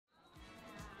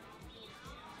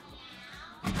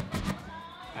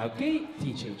Okay,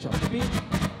 DJ drop the beat.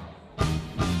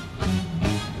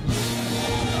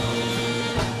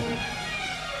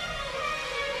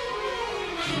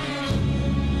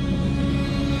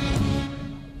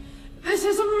 This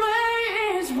is a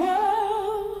man's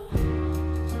world.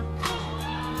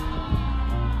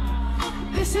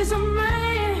 This is a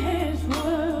man's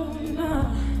world,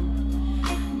 no.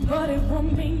 But it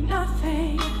won't mean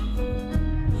nothing,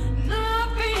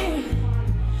 nothing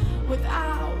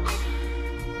without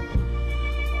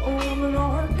a woman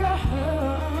or a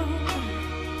girl.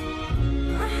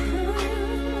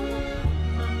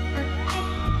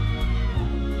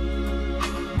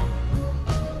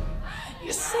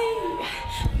 You see,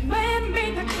 man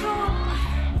made the car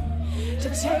to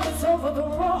take us over the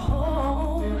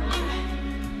road,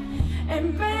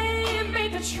 and man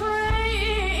made the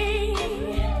train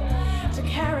to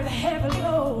carry the heavy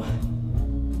load.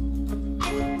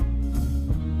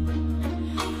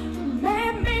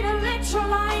 Man made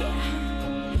electrolyte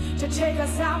to take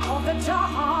us out of the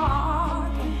dark.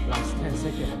 Last 10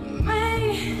 seconds.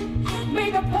 Man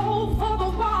made the boat for the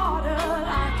water,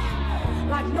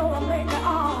 like Noah made the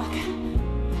ark.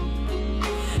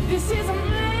 This is a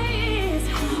man's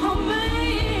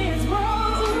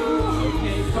world.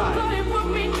 Okay, 5, But it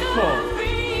would be 4,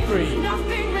 nothing, 3,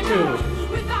 nothing 2,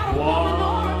 without a woman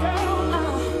or a girl.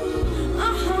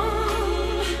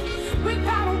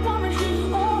 Without a woman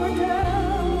or a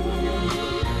girl.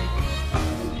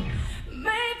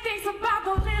 Man thinks about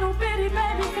the little bitty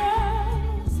baby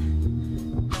girls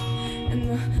and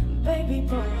the baby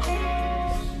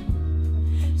boys.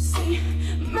 See,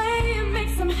 man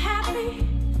makes them happy.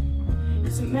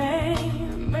 This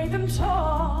man made them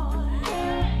toy.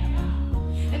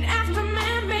 And after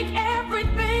man make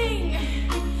everything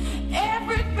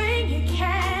he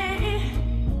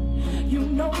can, you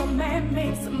know the man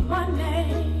makes some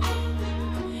money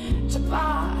to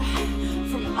buy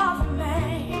from other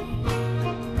men.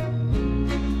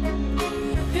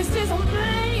 This is a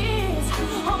man's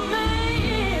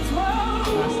world.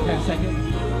 Last 10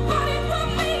 seconds. But it will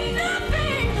mean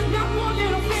nothing, not one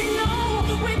little thing, no,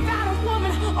 without a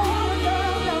woman or a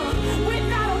girl, no,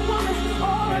 without a woman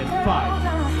or a And girl.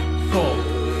 5, 4,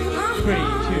 3, 2,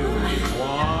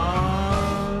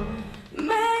 1.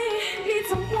 Man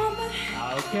needs a woman.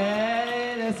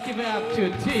 Okay, let's give it up to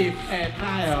Tiff and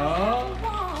Niall.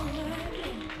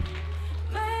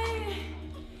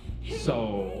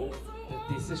 So, the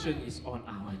decision is on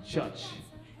our judge.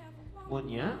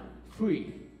 Munya,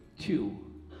 3, 2,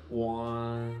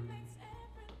 1.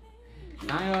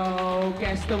 Niall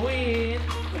gets the win.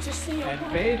 And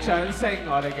俾掌聲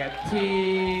我哋嘅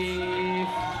Tiff。